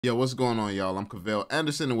Yo, what's going on, y'all? I'm Cavell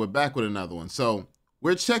Anderson, and we're back with another one. So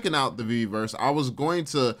we're checking out the VeVeVerse.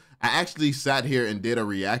 I actually sat here and did a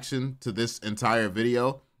reaction to this entire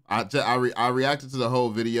video. I reacted to the whole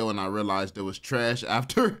video and I realized it was trash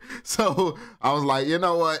after. So I was like, you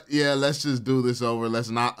know what? Yeah, let's just do this over. Let's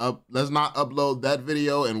not upload that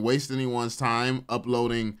video and waste anyone's time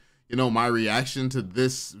uploading, my reaction to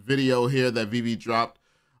this video here that VeVe dropped.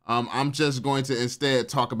 I'm just going to instead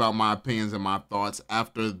talk about my opinions and my thoughts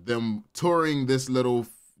after them touring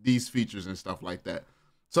these features and stuff like that.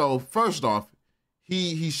 So first off,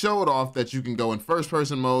 he showed off that you can go in first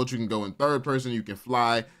person mode, you can go in third person, you can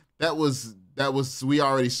fly. We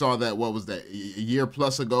already saw that. What was that, a year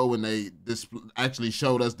plus ago when this actually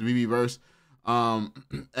showed us the VeVeVerse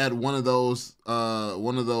at one of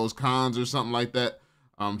those cons or something like that.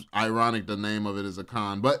 Ironic the name of it is a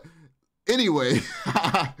con, but anyway,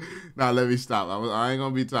 now let me stop. I ain't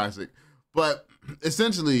gonna be toxic, but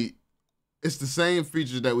essentially, it's the same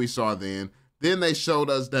features that we saw then. Then they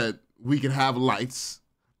showed us that we can have lights.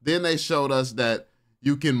 Then they showed us that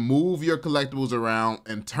you can move your collectibles around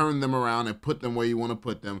and turn them around and put them where you want to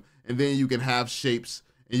put them. And then you can have shapes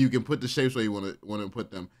and you can put the shapes where you want to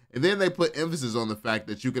put them. And then they put emphasis on the fact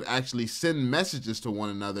that you could actually send messages to one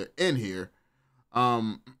another in here,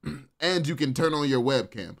 and you can turn on your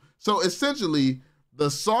webcam. So essentially,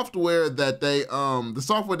 the software that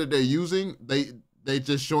they're using, they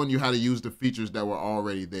just showing you how to use the features that were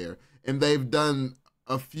already there, and they've done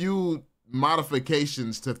a few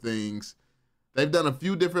modifications to things. They've done a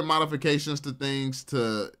few different modifications to things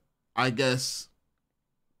to, I guess,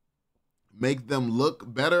 make them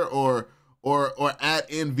look better or add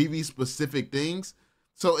in VeVe specific things.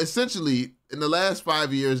 So essentially, in the last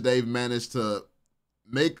 5 years, they've managed to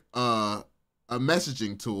make a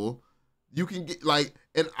messaging tool. You can get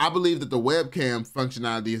and I believe that the webcam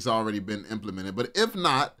functionality has already been implemented, but if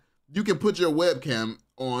not, you can put your webcam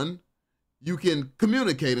on, you can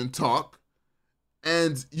communicate and talk,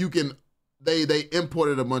 and you can, they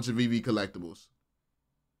imported a bunch of VeVe collectibles.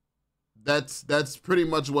 That's pretty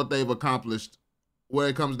much what they've accomplished where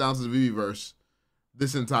it comes down to the VeVeVerse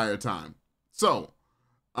this entire time. So,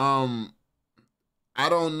 I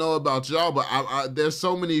don't know about y'all, but there's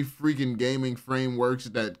so many freaking gaming frameworks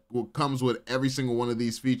that comes with every single one of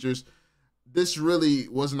these features. This really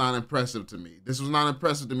was not impressive to me. This was not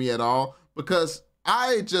impressive to me at all because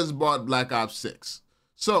I just bought Black Ops 6.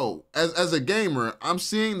 So as a gamer, I'm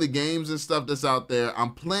seeing the games and stuff that's out there.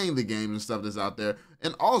 I'm playing the games and stuff that's out there.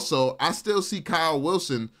 And also, I still see Kyle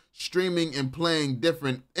Wilson streaming and playing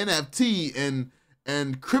different NFT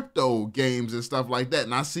and crypto games and stuff like that.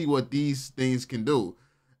 And I see what these things can do.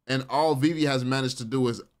 And all VeVe has managed to do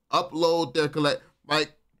is upload their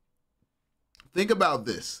think about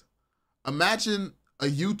this. Imagine a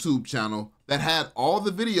YouTube channel that had all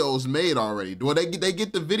the videos made already. Well, they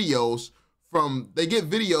get the videos they get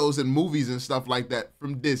videos and movies and stuff like that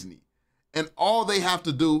from Disney. And all they have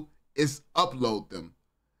to do is upload them.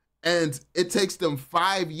 And it takes them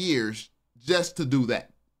 5 years just to do that.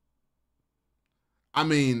 I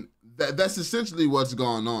mean, that's essentially what's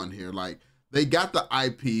going on here. Like, they got the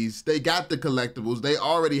IPs, they got the collectibles, they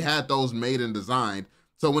already had those made and designed.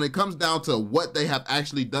 So when it comes down to what they have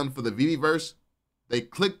actually done for the VeVeVerse, they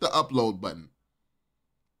click the upload button.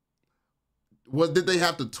 Did they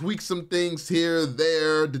have to tweak some things here,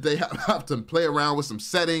 there? Did they have to play around with some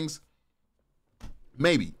settings?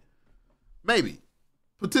 Maybe.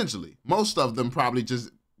 Potentially. Most of them probably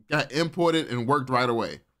just got imported and worked right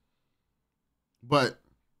away. But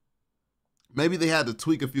maybe they had to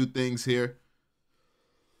tweak a few things here.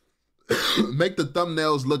 Make the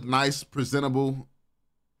thumbnails look nice, presentable,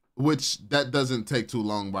 which that doesn't take too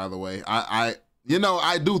long, by the way. I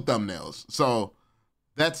do thumbnails, so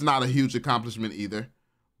that's not a huge accomplishment either.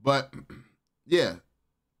 But yeah,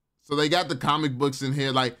 so they got the comic books in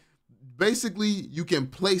here. Like, basically, you can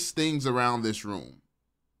place things around this room.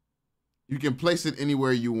 You can place it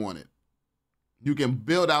anywhere you want it. You can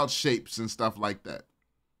build out shapes and stuff like that.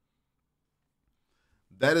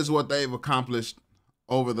 That is what they've accomplished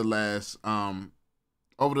over the last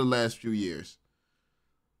few years.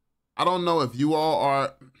 I don't know if you all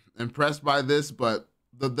are impressed by this, but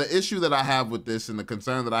the issue that I have with this and the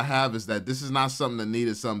concern that I have is that this is not something that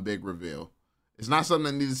needed some big reveal. It's not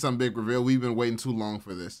something that needed some big reveal. We've been waiting too long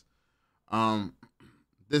for this.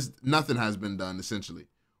 Nothing has been done, essentially.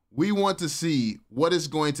 We want to see what is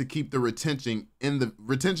going to keep the retention in the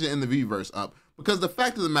VeVeVerse up. Because the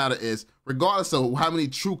fact of the matter is, regardless of how many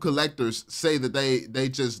true collectors say that they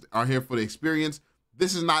just are here for the experience,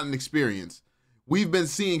 this is not an experience. We've been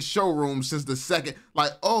seeing showrooms since the second,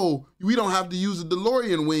 like, oh, we don't have to use a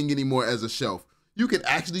DeLorean wing anymore as a shelf. you can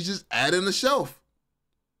actually just add in a shelf.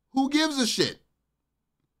 Who gives a shit?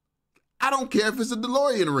 I don't care if it's a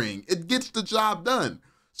DeLorean ring. It gets the job done.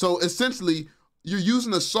 So essentially, you're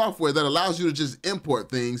using a software that allows you to just import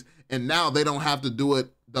things, and now they don't have to do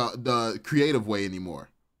it the creative way anymore.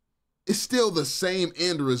 It's still the same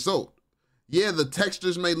end result. Yeah, the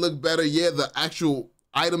textures may look better. Yeah, the actual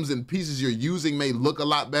items and pieces you're using may look a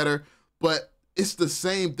lot better, but it's the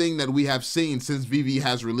same thing that we have seen since VeVe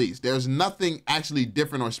has released. There's nothing actually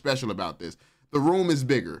different or special about this. The room is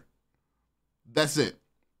bigger. That's it.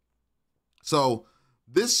 So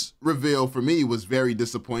this reveal for me was very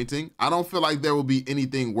disappointing. I don't feel like there will be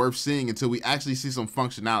anything worth seeing until we actually see some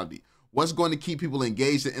functionality. What's going to keep people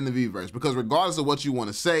engaged in the VeVeVerse? Because regardless of what you want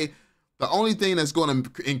to say, the only thing that's going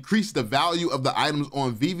to increase the value of the items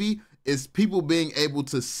on VeVe is people being able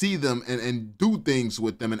to see them and do things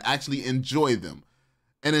with them and actually enjoy them.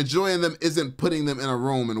 And enjoying them isn't putting them in a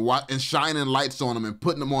room and shining lights on them and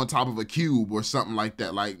putting them on top of a cube or something like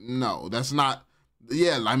that. Like, no, that's not,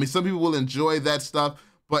 yeah, I mean, some people will enjoy that stuff,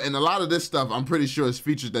 but in a lot of this stuff, I'm pretty sure it's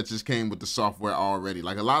features that just came with the software already.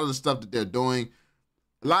 Like a lot of the stuff that they're doing,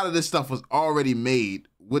 a lot of this stuff was already made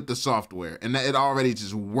with the software and it already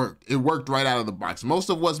just worked. It worked right out of the box. Most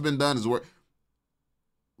of what's been done is work.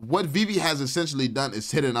 What VeVe has essentially done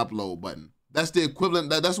is hit an upload button. That's the equivalent,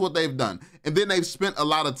 that's what they've done. And then they've spent a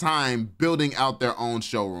lot of time building out their own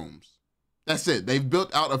showrooms. That's it. They've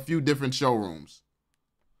built out a few different showrooms.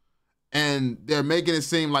 And they're making it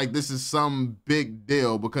seem like this is some big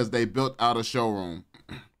deal because they built out a showroom.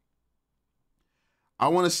 I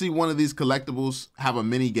want to see one of these collectibles have a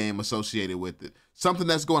mini game associated with it. Something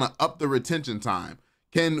that's going to up the retention time.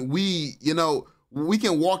 Can we, you know, we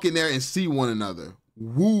can walk in there and see one another.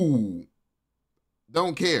 Woo.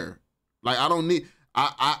 Don't care. Like, I don't need,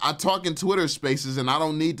 I talk in Twitter spaces and I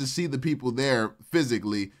don't need to see the people there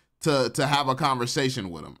physically to have a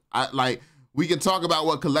conversation with them. We can talk about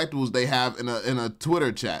what collectibles they have in a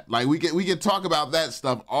Twitter chat. Like we can talk about that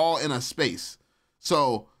stuff all in a space.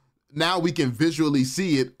 So now we can visually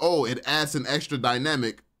see it. Oh, it adds an extra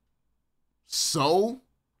dynamic. So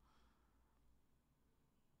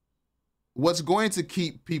what's going to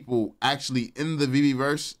keep people actually in the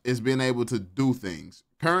VeVeVerse is being able to do things.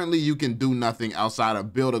 Currently, you can do nothing outside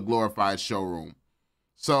of build a glorified showroom.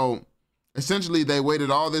 So essentially, they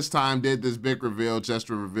waited all this time, did this big reveal just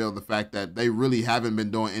to reveal the fact that they really haven't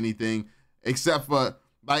been doing anything except for,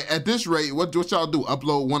 like, at this rate, what y'all do?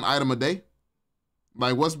 Upload one item a day?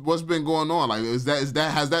 Like, what's been going on? Like, has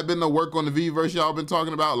that been the work on the VeVeVerse y'all been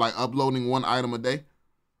talking about? Like, uploading one item a day?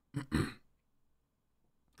 Because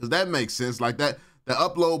that makes sense. Like, that the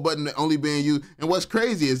upload button only being used. And what's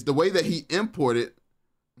crazy is the way that he imported.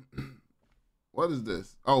 What is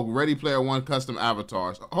this? Oh, Ready Player One custom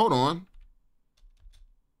avatars. Hold on.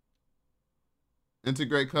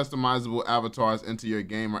 Integrate customizable avatars into your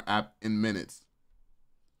game or app in minutes.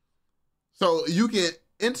 So you can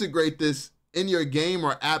integrate this in your game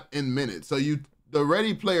or app in minutes. So the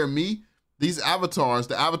Ready Player Me, these avatars,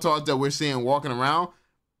 the avatars that we're seeing walking around,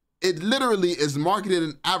 it literally is marketed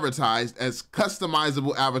and advertised as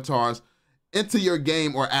customizable avatars into your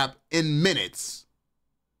game or app in minutes.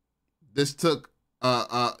 This took,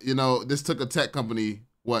 this took a tech company,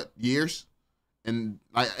 what, years? And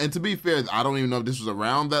to be fair, I don't even know if this was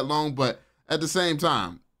around that long, but at the same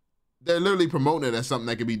time, they're literally promoting it as something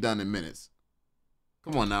that can be done in minutes.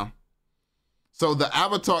 Come on now. So the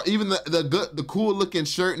avatar, even the cool looking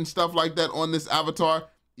shirt and stuff like that on this avatar,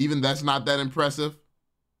 even that's not that impressive.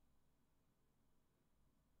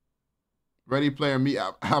 Ready Player Me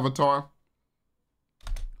avatar.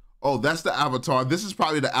 Oh, that's the avatar. This is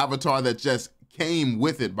probably the avatar that just came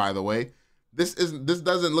with it, by the way. This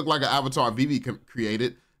doesn't look like an avatar VeVe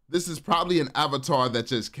created. This is probably an avatar that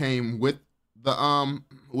just came with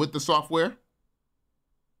the software.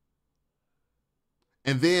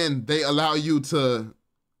 And then they allow you to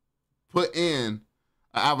put in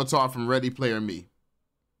an avatar from Ready Player Me.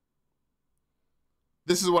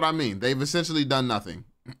 This is what I mean. They've essentially done nothing.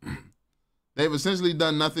 They've essentially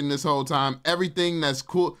done nothing this whole time. Everything that's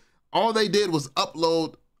cool. All they did was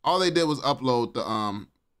upload. All they did was upload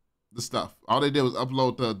the stuff. All they did was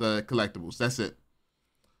upload the collectibles. That's it.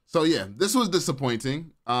 So yeah, this was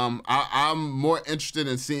disappointing. I'm more interested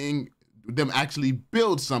in seeing them actually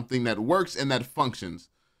build something that works and that functions.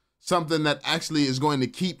 Something that actually is going to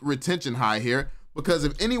keep retention high here. Because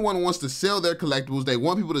if anyone wants to sell their collectibles, they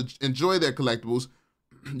want people to enjoy their collectibles,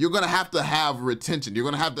 you're gonna have retention. You're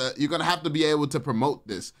gonna have to be able to promote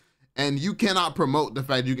this. And you cannot promote the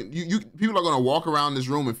fact people are gonna walk around this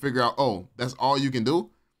room and figure out, oh, that's all you can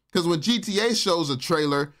do. Because when GTA shows a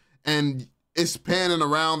trailer and it's panning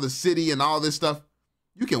around the city and all this stuff,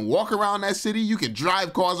 You can walk around that city. You can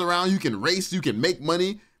drive cars around. You can race. You can make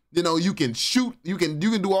money. You know, you can shoot. You can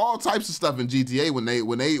do all types of stuff in GTA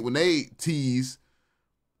when they tease.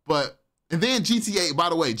 And then GTA, by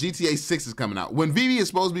the way, GTA 6 is coming out. When VeVe is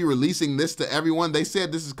supposed to be releasing this to everyone, they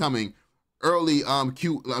said this is coming early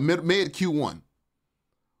mid Q1.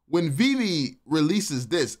 When VeVe releases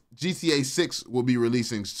this, GTA 6 will be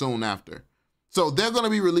releasing soon after. So they're going to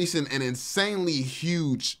be releasing an insanely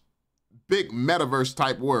huge, big metaverse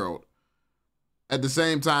type world at the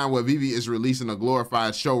same time where VeVe is releasing a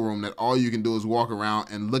glorified showroom that all you can do is walk around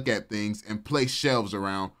and look at things and place shelves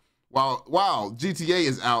around while GTA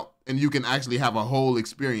is out and you can actually have a whole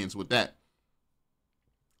experience with that.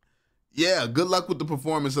 Yeah, good luck with the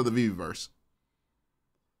performance of the VeVeVerse.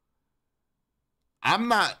 I'm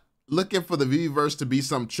not looking for the VeVeVerse to be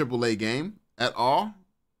some AAA game at all,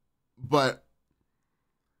 but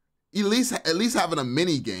at least having a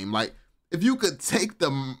mini game. Like, if you could take the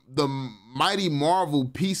Mighty Marvel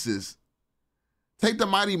pieces,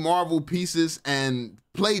 and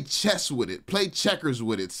play chess with it, play checkers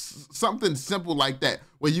with it, something simple like that,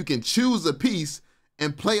 where you can choose a piece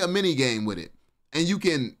and play a mini game with it, and you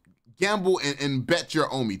can gamble and bet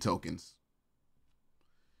your Omi tokens.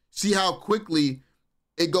 See how quickly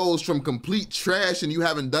it goes from complete trash and you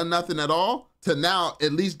haven't done nothing at all to now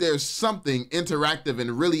at least there's something interactive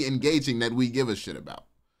and really engaging that we give a shit about.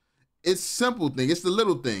 It's simple things. It's the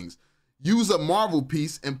little things. Use a Marvel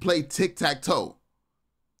piece and play tic-tac-toe.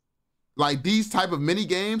 Like these type of mini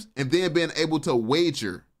games, and then being able to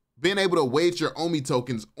wager Omi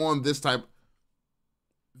tokens on this type.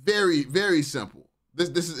 Very, very simple.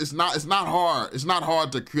 It's not hard. It's not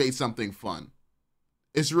hard to create something fun.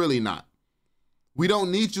 It's really not. We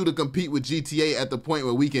don't need you to compete with GTA at the point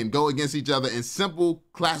where we can go against each other in simple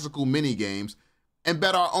classical mini games and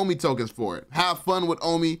bet our Omi tokens for it. Have fun with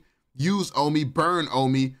Omi, use Omi, burn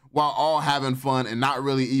Omi while all having fun and not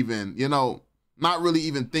really even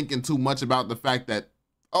thinking too much about the fact that,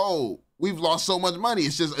 oh, we've lost so much money.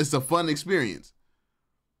 It's a fun experience.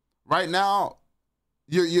 Right now,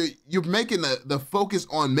 you're making the focus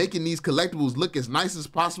on making these collectibles look as nice as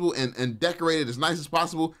possible and decorated as nice as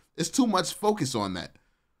possible. It's too much focus on that.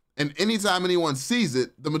 And anytime anyone sees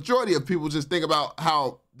it, the majority of people just think about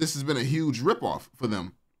how this has been a huge ripoff for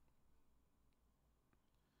them.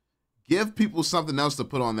 Give people something else to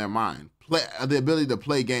put on their mind. The ability to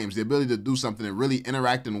play games, the ability to do something and really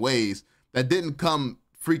interact in ways that didn't come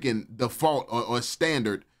freaking default or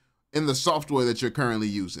standard in the software that you're currently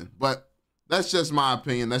using. But that's just my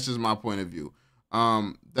opinion. That's just my point of view.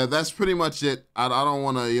 That's pretty much it. I don't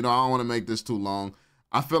want to, I don't want to make this too long.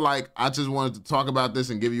 I feel like I just wanted to talk about this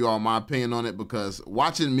and give you all my opinion on it, because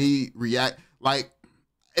watching me react, like,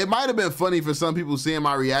 it might have been funny for some people seeing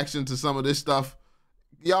my reaction to some of this stuff.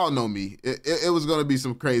 Y'all know me. It was going to be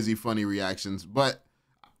some crazy, funny reactions, but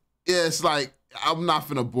yeah, it's like, I'm not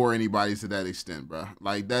finna bore anybody to that extent, bro.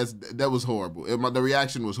 Like, that was horrible. The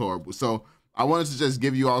reaction was horrible. So I wanted to just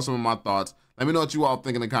give you all some of my thoughts. Let me know what you all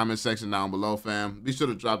think in the comment section down below, fam. Be sure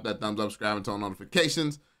to drop that thumbs up, subscribe, and turn on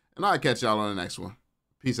notifications, and I'll catch y'all on the next one.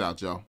 Peace out, y'all.